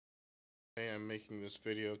Today I'm making this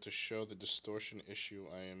video to show the distortion issue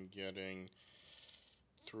I am getting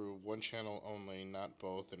through one channel only, not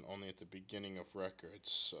both, and only at the beginning of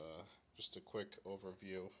records. Just a quick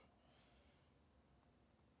overview.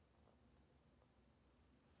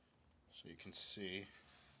 So you can see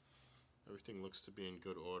everything looks to be in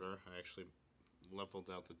good order. I actually leveled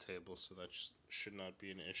out the table, so that should not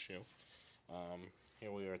be an issue.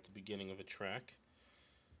 Here we are at the beginning of a track.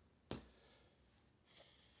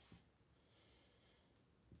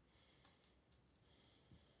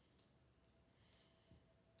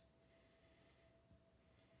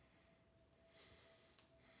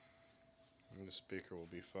 And the speaker will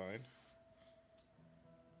be fine.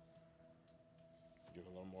 Give a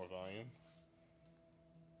little more volume.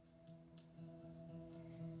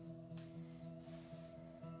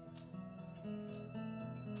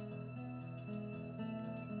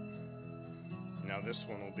 Now this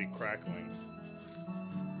one will be crackling.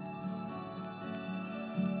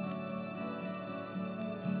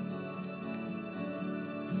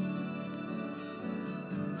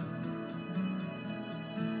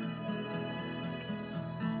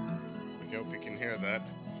 I hope you can hear that.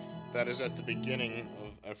 That is at the beginning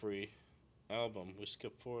of every album. We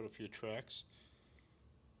skip forward a few tracks.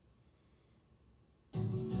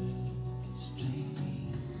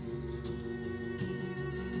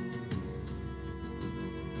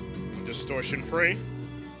 Distortion free.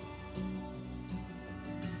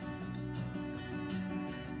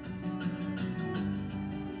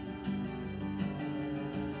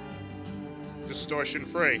 Distortion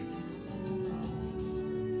free.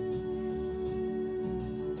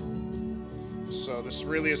 So this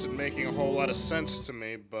really isn't making a whole lot of sense to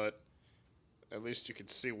me, but at least you can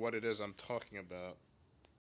see what it is I'm talking about.